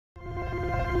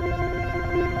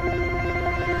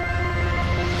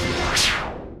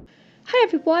Hi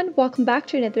everyone, welcome back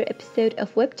to another episode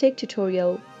of Webtech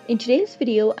Tutorial. In today's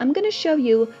video, I'm going to show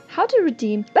you how to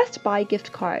redeem Best Buy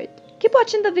gift card. Keep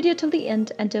watching the video till the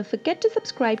end and don't forget to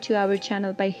subscribe to our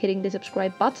channel by hitting the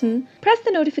subscribe button. Press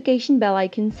the notification bell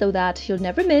icon so that you'll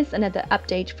never miss another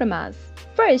update from us.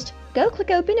 First, go click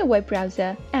open a web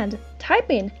browser and type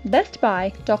in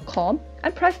bestbuy.com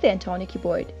and press the enter on your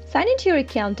keyboard. Sign into your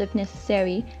account if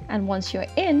necessary, and once you're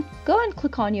in, go and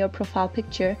click on your profile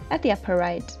picture at the upper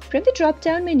right. From the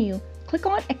drop-down menu, click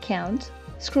on Account,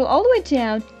 scroll all the way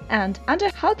down, and under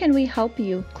How Can We Help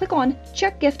You, click on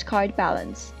Check Gift Card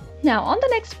Balance. Now on the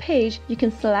next page, you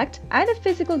can select either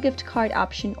physical gift card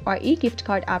option or e-gift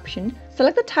card option.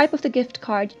 Select the type of the gift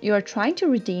card you are trying to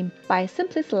redeem by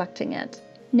simply selecting it.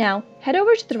 Now head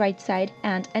over to the right side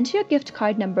and enter your gift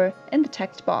card number in the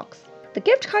text box. The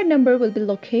gift card number will be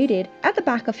located at the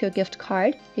back of your gift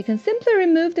card. You can simply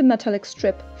remove the metallic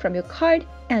strip from your card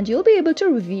and you'll be able to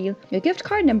reveal your gift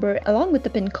card number along with the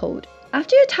PIN code.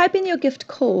 After you type in your gift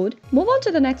code, move on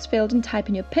to the next field and type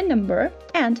in your PIN number,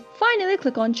 and finally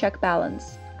click on Check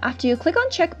Balance. After you click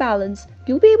on Check Balance,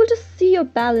 you'll be able to see your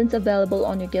balance available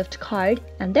on your gift card,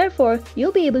 and therefore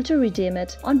you'll be able to redeem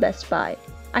it on Best Buy.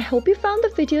 I hope you found the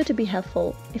video to be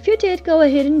helpful. If you did, go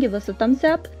ahead and give us a thumbs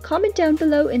up. Comment down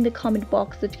below in the comment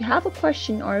box if you have a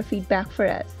question or a feedback for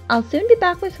us. I'll soon be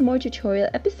back with more tutorial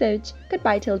episodes.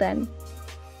 Goodbye till then.